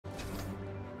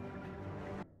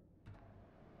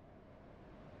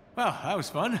Well, that was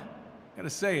fun.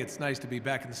 Gotta say, it's nice to be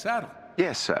back in the saddle.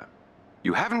 Yes, sir.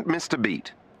 You haven't missed a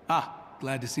beat. Ah,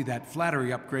 glad to see that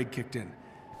flattery upgrade kicked in.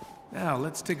 Now,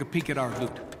 let's take a peek at our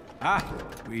loot. Ah,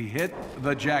 we hit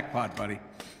the jackpot, buddy.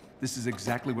 This is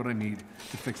exactly what I need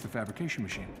to fix the fabrication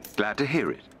machine. Glad to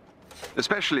hear it.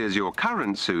 Especially as your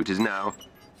current suit is now,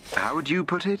 how would you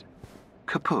put it?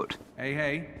 Kaput.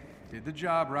 Hey, did the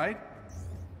job, right?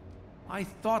 I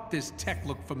thought this tech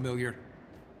looked familiar.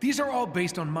 These are all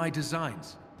based on my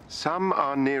designs. Some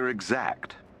are near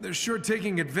exact. They're sure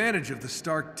taking advantage of the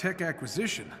Stark tech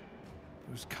acquisition.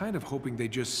 I was kind of hoping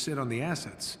they'd just sit on the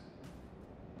assets.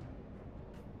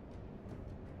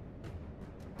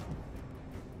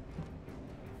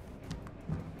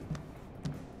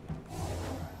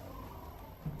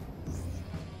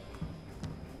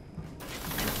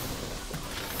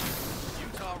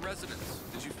 Utah residents,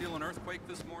 did you feel an earthquake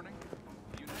this morning?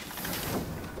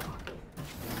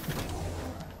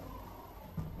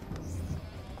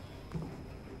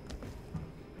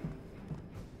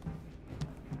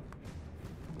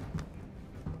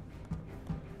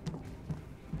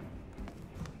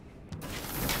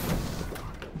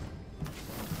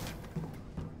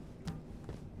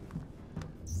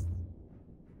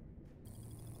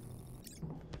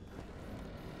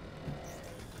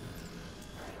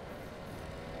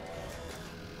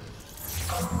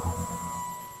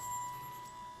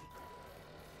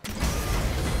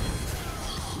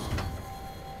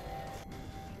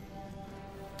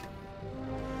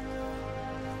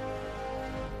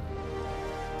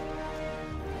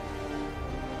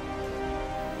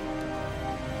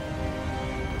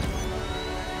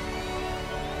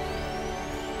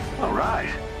 All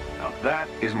right. Now that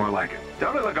is more like it.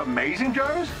 Don't it look amazing,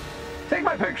 Jarvis? Take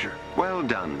my picture. Well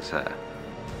done, sir.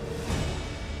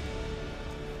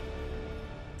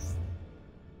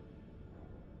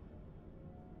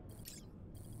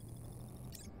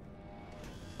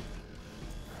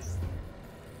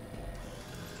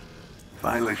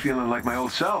 Finally feeling like my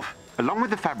old self. Along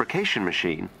with the fabrication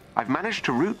machine, I've managed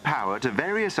to route power to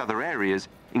various other areas,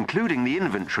 including the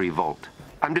inventory vault.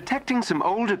 I'm detecting some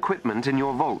old equipment in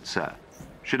your vault, sir.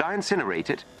 Should I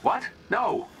incinerate it? What?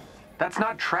 No. That's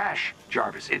not trash,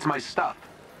 Jarvis. It's my stuff.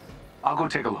 I'll go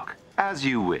take a look. As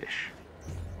you wish.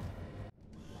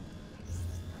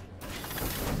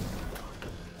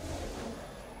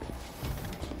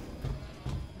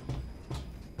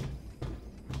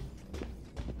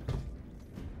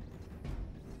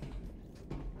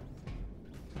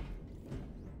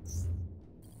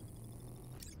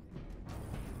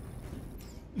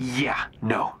 Yeah,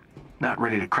 no. Not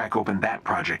ready to crack open that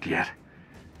project yet.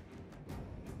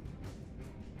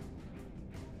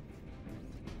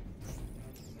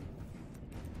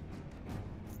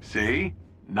 See?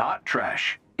 Not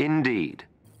trash. Indeed.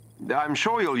 I'm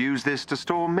sure you'll use this to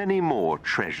store many more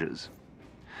treasures.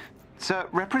 Sir,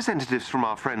 representatives from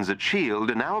our friends at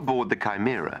S.H.I.E.L.D. are now aboard the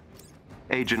Chimera.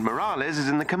 Agent Morales is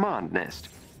in the command nest.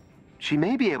 She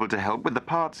may be able to help with the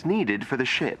parts needed for the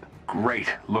ship.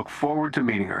 Great. Look forward to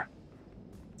meeting her.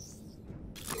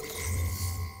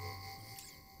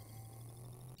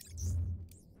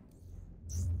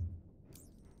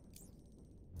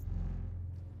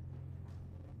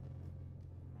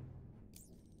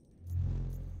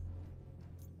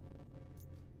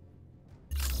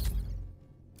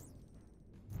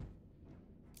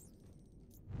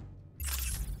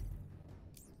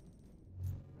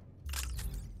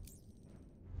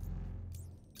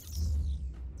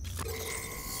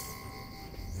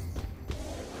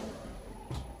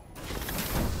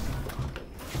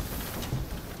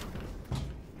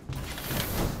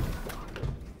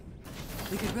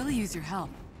 We could really use your help.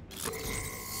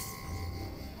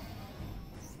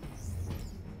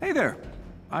 Hey there.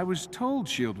 I was told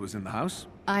S.H.I.E.L.D. was in the house.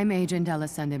 I'm Agent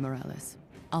Alessandra Morales.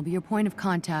 I'll be your point of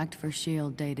contact for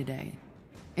S.H.I.E.L.D. day to day.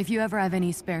 If you ever have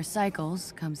any spare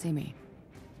cycles, come see me.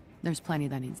 There's plenty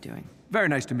that needs doing. Very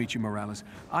nice to meet you, Morales.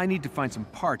 I need to find some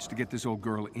parts to get this old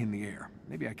girl in the air.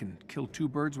 Maybe I can kill two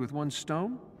birds with one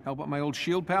stone? Help out my old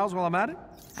S.H.I.E.L.D. pals while I'm at it?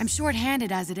 I'm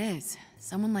short-handed as it is.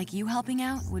 Someone like you helping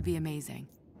out would be amazing.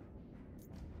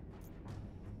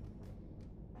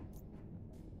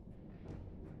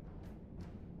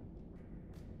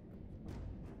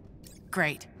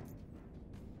 Great.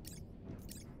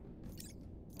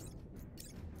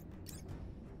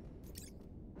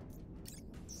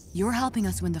 You're helping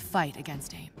us win the fight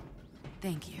against AIM.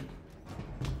 Thank you.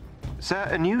 Sir,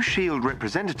 a new S.H.I.E.L.D.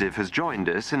 representative has joined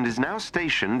us and is now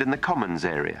stationed in the Commons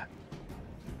area.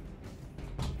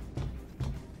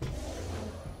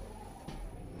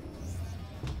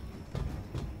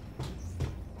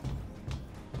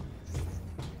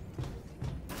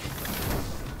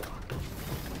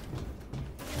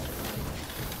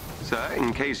 Sir,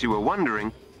 in case you were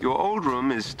wondering, your old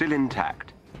room is still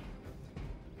intact.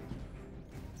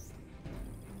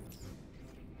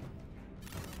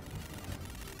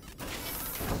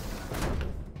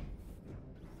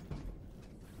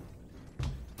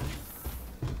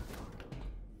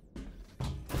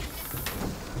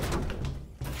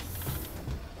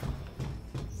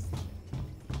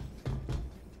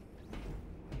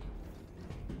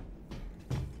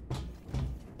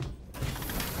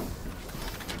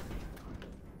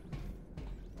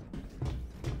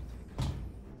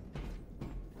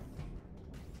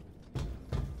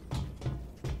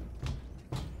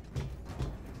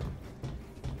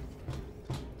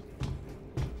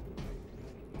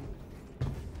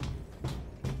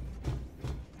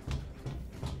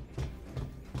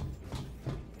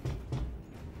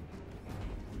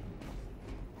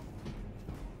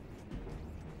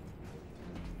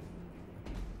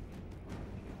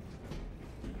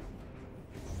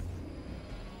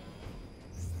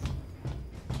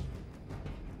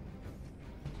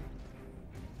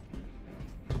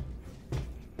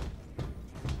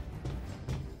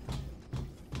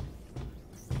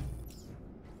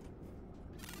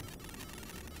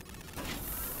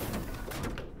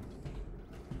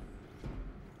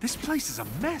 This place is a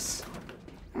mess.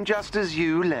 Just as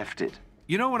you left it.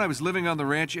 You know, when I was living on the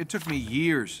ranch, it took me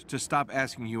years to stop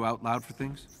asking you out loud for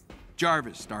things.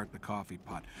 Jarvis, start the coffee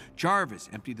pot. Jarvis,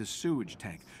 empty the sewage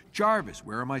tank. Jarvis,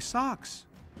 where are my socks?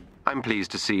 I'm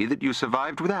pleased to see that you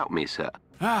survived without me, sir.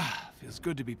 Ah, feels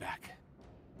good to be back.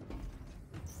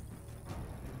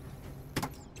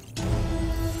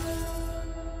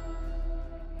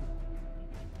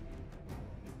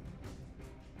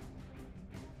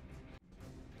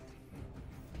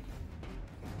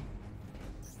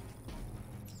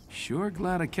 Sure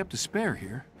glad I kept a spare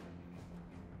here.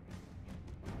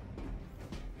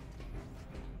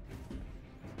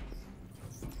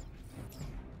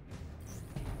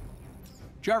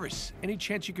 Jarvis, any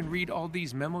chance you can read all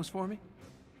these memos for me?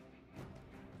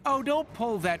 Oh, don't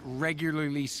pull that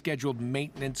regularly scheduled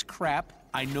maintenance crap.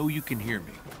 I know you can hear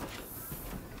me.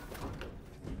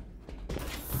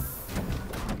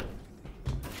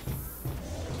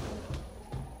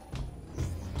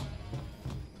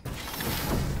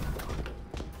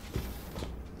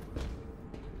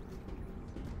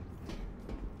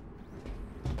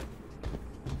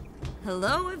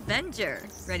 Hello, Avenger.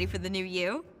 Ready for the new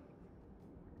you?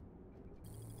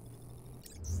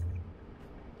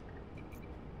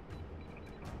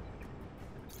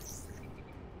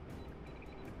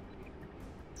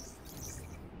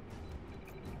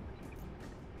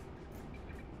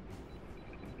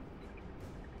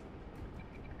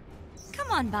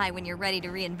 Come on by when you're ready to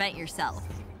reinvent yourself.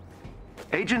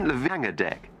 Agent Levinger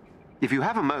deck. If you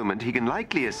have a moment, he can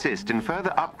likely assist in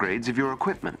further upgrades of your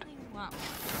equipment. Wow,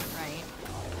 right.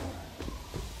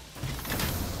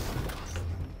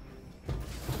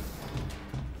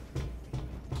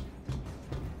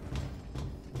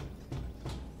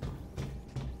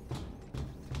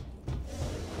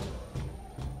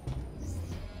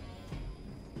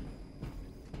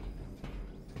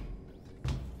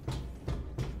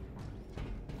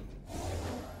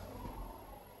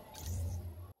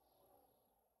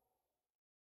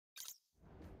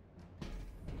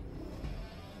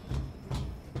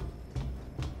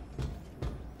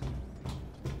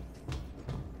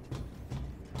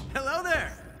 Hello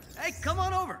there! Hey, come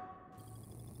on over!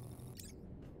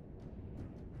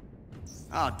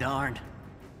 Oh, darn.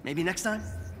 Maybe next time?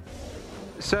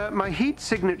 Sir, my heat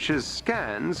signatures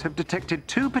scans have detected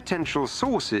 2 potential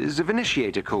sources of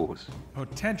initiator cores.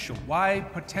 Potential. Why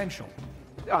potential?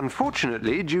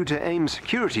 Unfortunately, due to AIM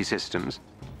security systems,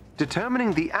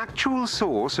 determining the actual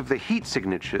source of the heat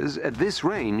signatures at this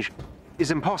range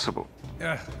is impossible.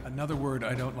 Ugh, another word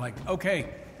I don't like. Okay,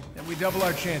 then we double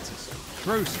our chances.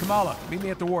 Bruce, Kamala, meet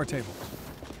me at the war table.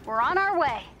 We're on our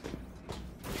way.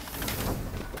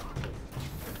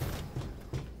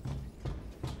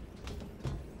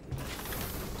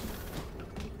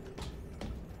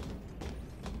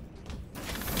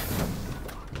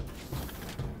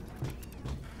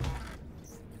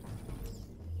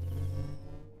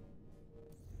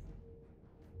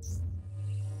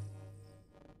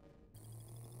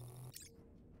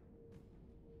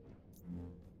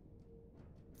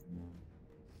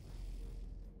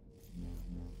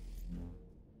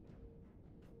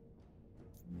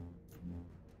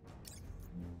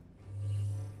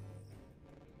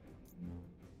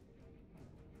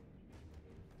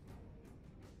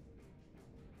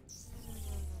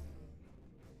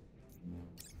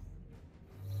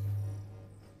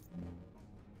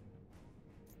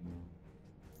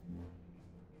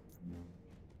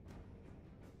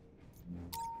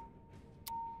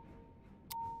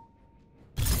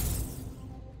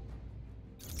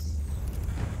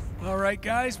 All right,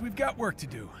 guys, we've got work to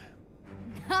do.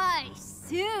 Nice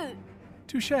suit.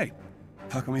 Touché.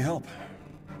 How can we help?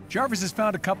 Jarvis has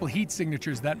found a couple heat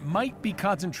signatures that might be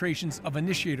concentrations of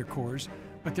initiator cores,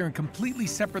 but they're in completely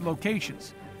separate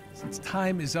locations. Since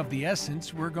time is of the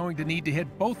essence, we're going to need to hit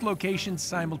both locations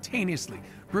simultaneously.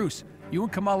 Bruce, you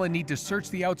and Kamala need to search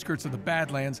the outskirts of the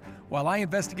Badlands while I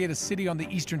investigate a city on the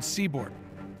eastern seaboard.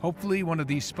 Hopefully, one of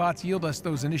these spots yield us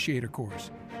those initiator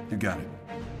cores. You got it.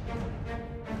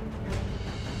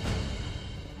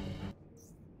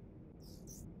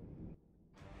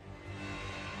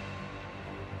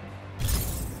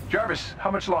 Jarvis, how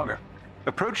much longer?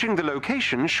 Approaching the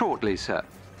location shortly, sir.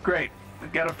 Great.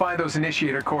 We've got to find those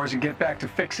initiator cores and get back to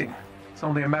fixing. It's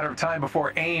only a matter of time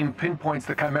before AIM pinpoints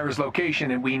the Chimera's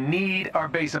location, and we need our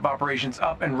base of operations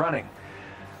up and running.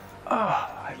 Oh,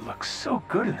 I look so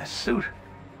good in this suit.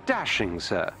 Dashing,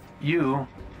 sir. You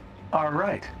are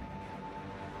right.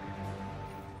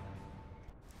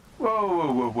 Whoa,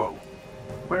 whoa, whoa, whoa.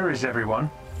 Where is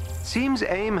everyone? Seems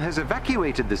AIM has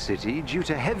evacuated the city due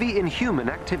to heavy inhuman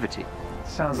activity.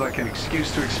 Sounds like an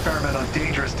excuse to experiment on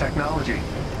dangerous technology.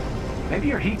 Maybe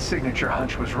your heat signature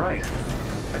hunch was right.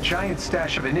 A giant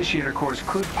stash of initiator cores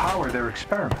could power their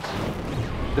experiments.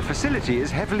 The facility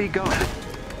is heavily guarded.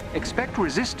 Expect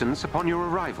resistance upon your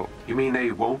arrival. You mean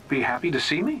they won't be happy to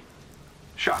see me?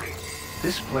 Shocking.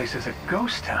 This place is a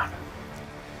ghost town.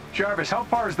 Jarvis, how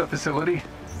far is the facility?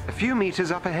 A few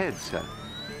meters up ahead, sir.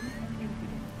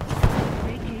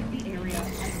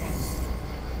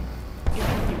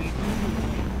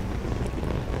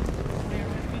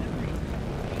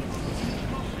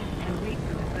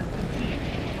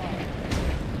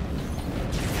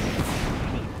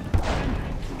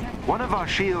 One of our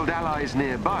SHIELD allies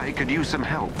nearby could use some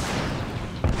help.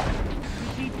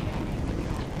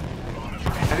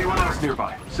 Anyone else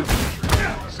nearby?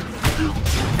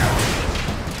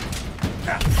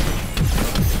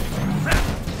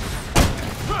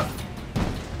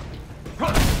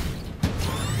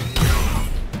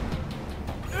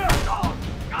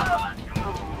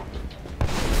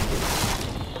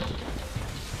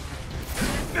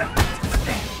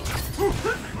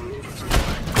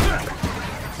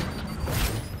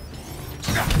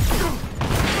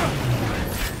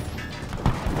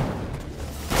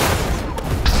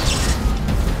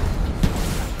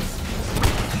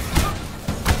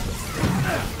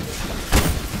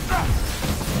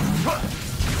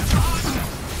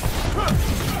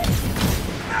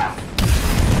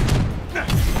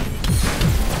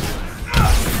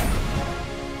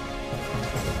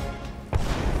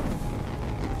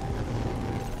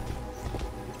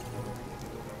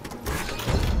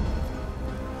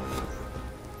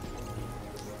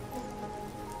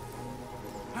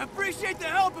 I appreciate the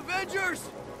help, Avengers!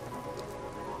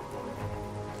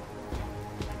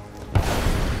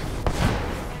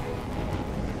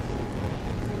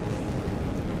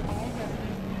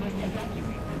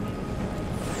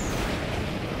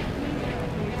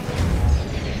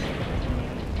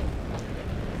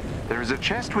 There is a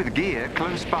chest with gear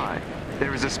close by.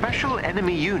 There is a special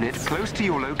enemy unit close to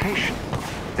your location.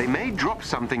 They may drop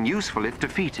something useful if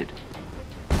defeated.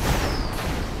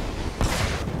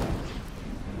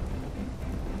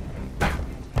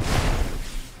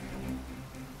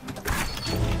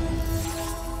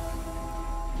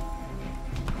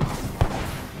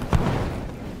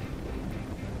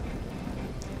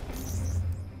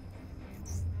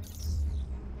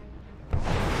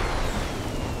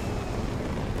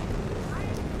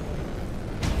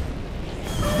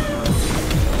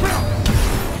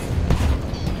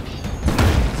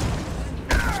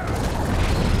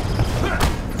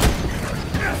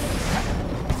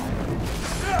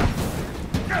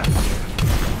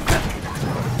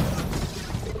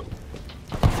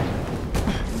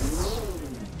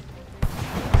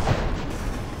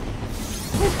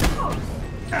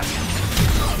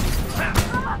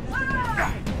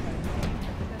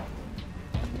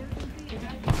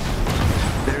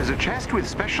 There is a chest with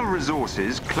special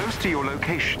resources close to your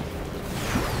location.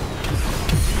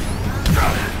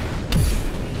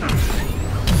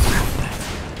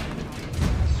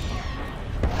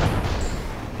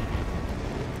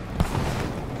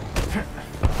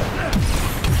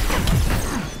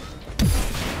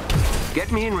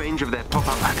 Get me in range of their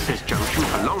pop-up access junction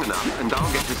for long enough and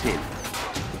I'll get us in.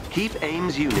 Keep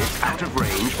AIM's units out of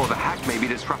range or the hack may be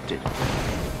disrupted.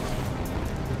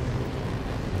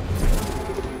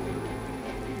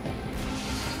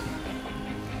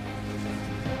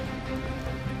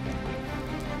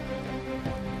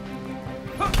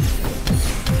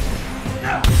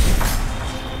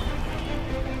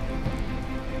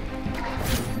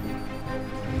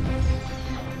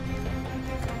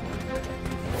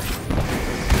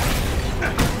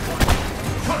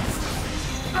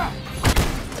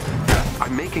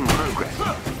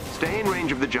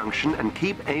 range of the junction and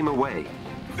keep aim away.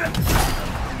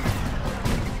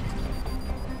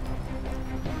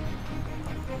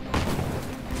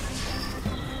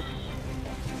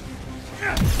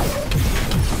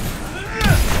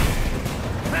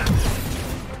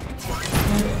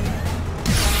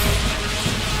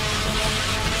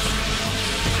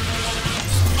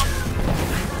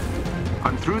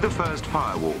 I'm through the first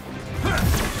firewall.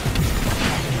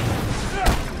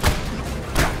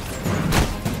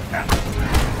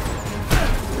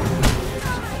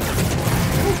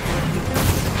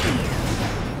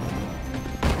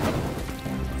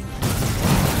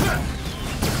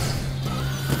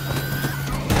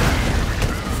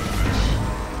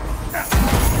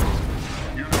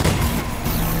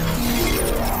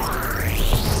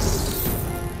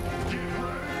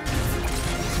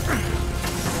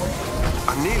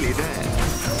 I'm nearly there.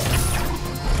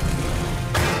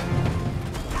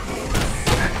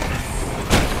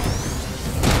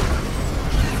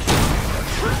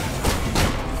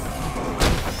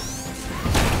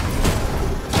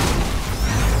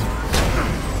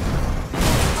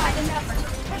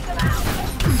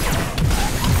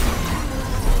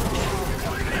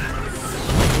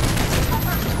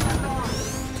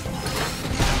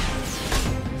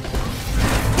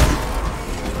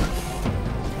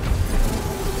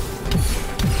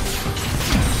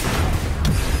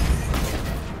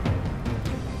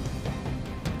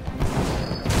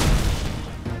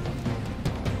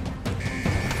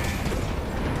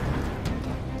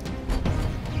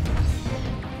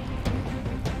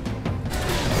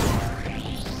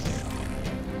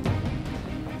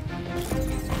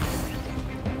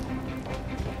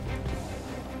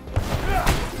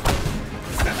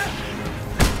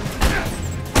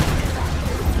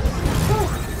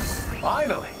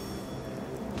 Finally!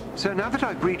 So now that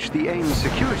I've breached the AIM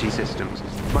security systems,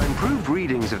 my improved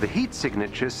readings of the heat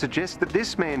signatures suggest that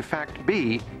this may in fact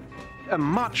be a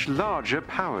much larger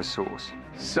power source.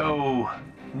 So,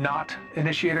 not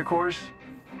initiator cores?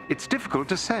 It's difficult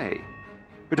to say,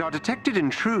 but our detected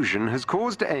intrusion has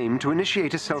caused AIM to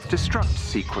initiate a self-destruct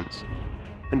sequence.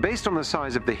 And based on the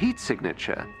size of the heat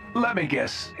signature... Let me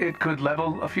guess, it could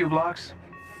level a few blocks?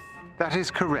 That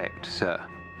is correct, sir.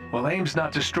 Well, AIM's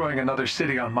not destroying another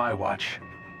city on my watch.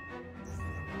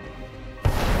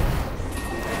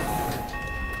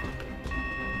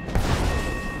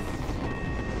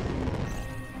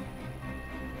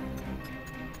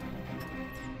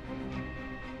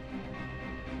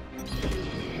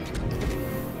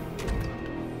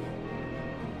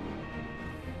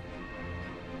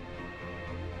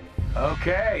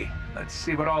 Okay, let's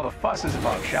see what all the fuss is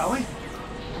about, shall we?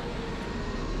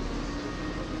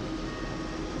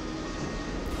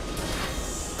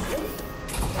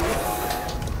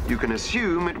 You can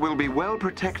assume it will be well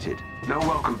protected. No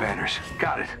welcome banners.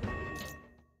 Got it.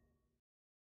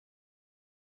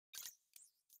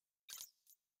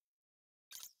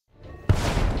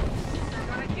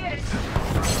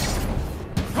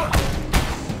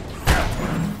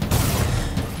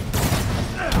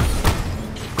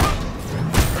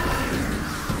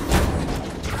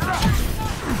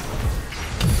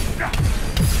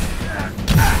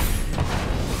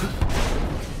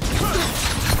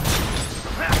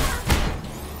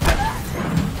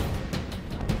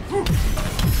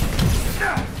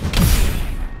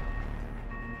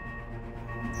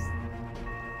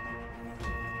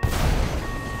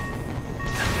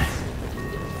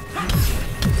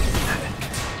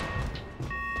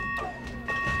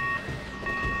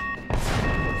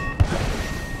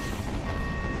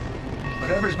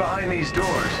 Whatever's behind these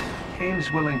doors,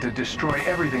 AIM's willing to destroy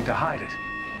everything to hide it.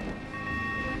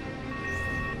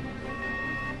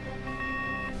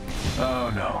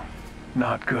 Oh no.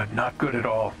 Not good, not good at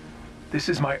all. This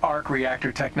is my arc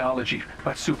reactor technology,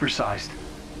 but supersized.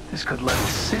 This could level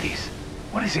cities.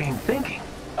 What is AIM thinking?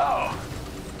 Oh.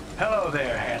 Hello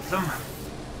there, handsome.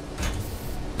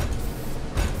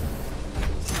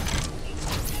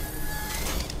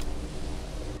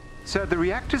 Sir, the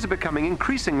reactors are becoming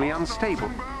increasingly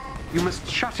unstable. You must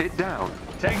shut it down.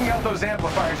 Taking out those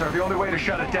amplifiers are the only way to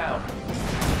shut it down.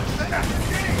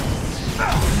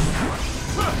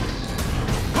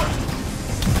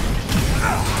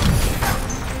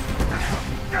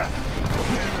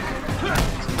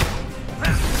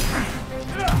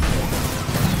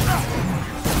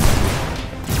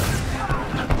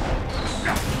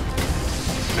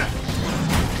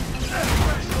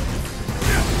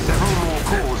 Several more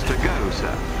cores to go,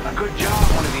 sir. A good job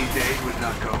one of these days would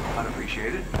not go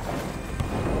unappreciated.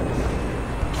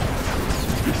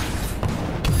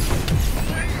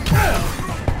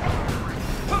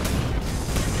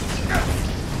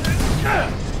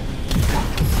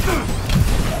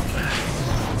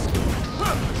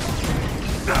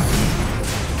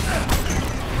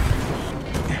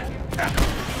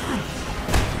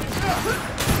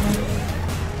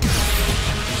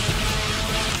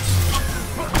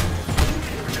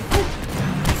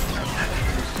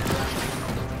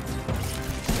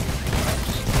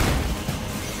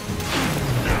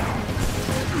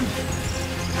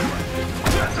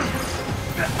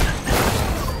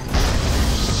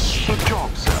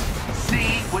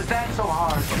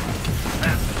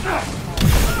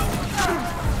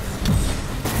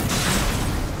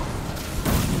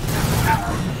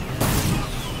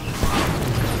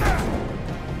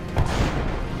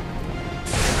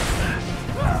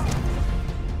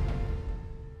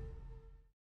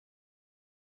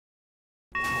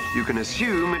 You can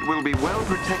assume it will be well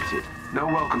protected. No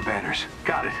welcome banners.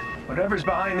 Got it. Whatever's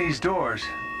behind these doors,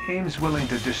 AIM's willing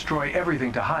to destroy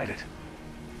everything to hide it.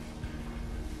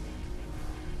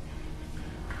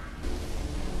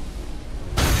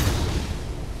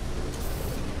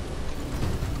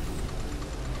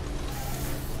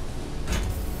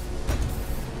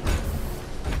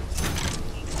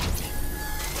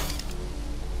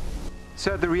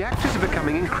 Sir, the reactors are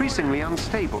becoming increasingly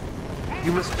unstable.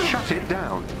 You must shut it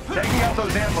down. Taking out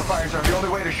those amplifiers are the only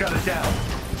way to shut it down.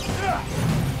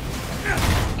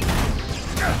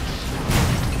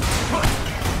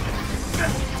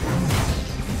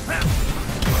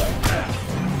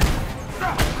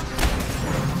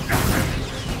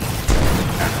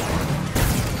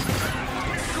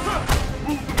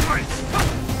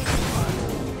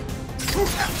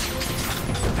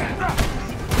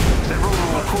 Several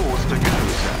more cores to go,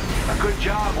 sir. A good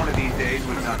job one of these days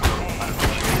would not go unappreciated.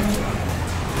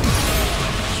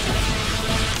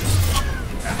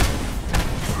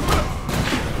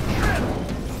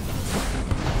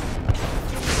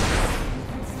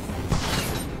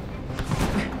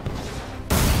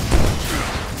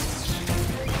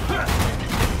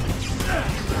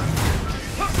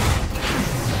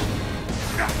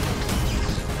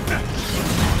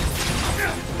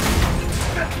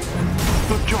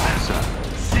 Good job, sir.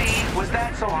 See, was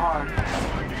that so hard?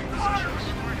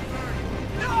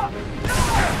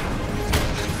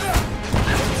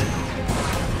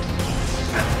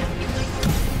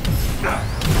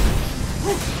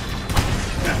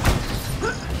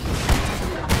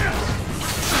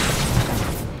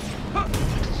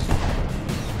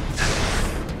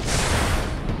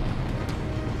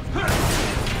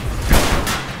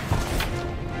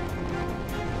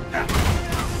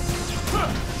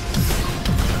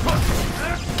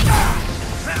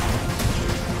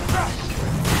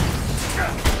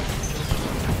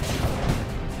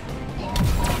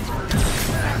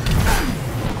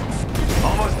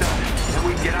 Almost done. Then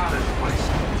we can get out of this place.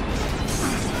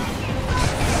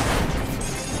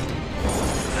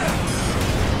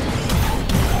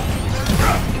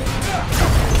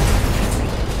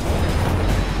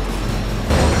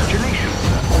 Congratulations,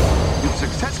 sir. You've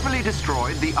successfully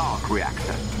destroyed the arc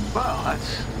reactor. Well,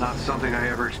 that's not something I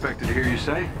ever expected to hear you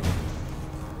say.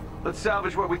 Let's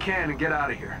salvage what we can and get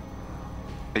out of here.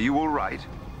 Are you all right?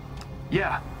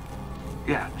 Yeah.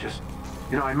 Yeah, just,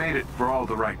 I made it for all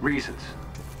the right reasons.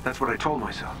 That's what I told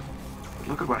myself. But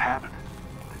look at what happened.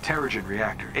 The Terrigen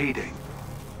reactor, A-Day.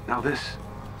 Now this.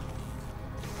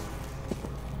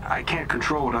 I can't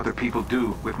control what other people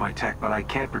do with my tech, but I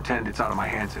can't pretend it's out of my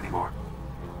hands anymore.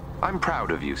 I'm proud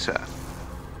of you, sir.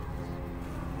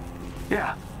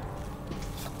 Yeah.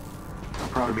 I'm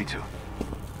proud of me too.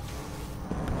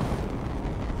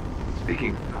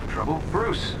 Speaking of trouble,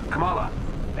 Bruce, Kamala,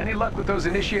 any luck with those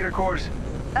initiator cores?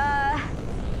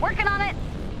 Working on it.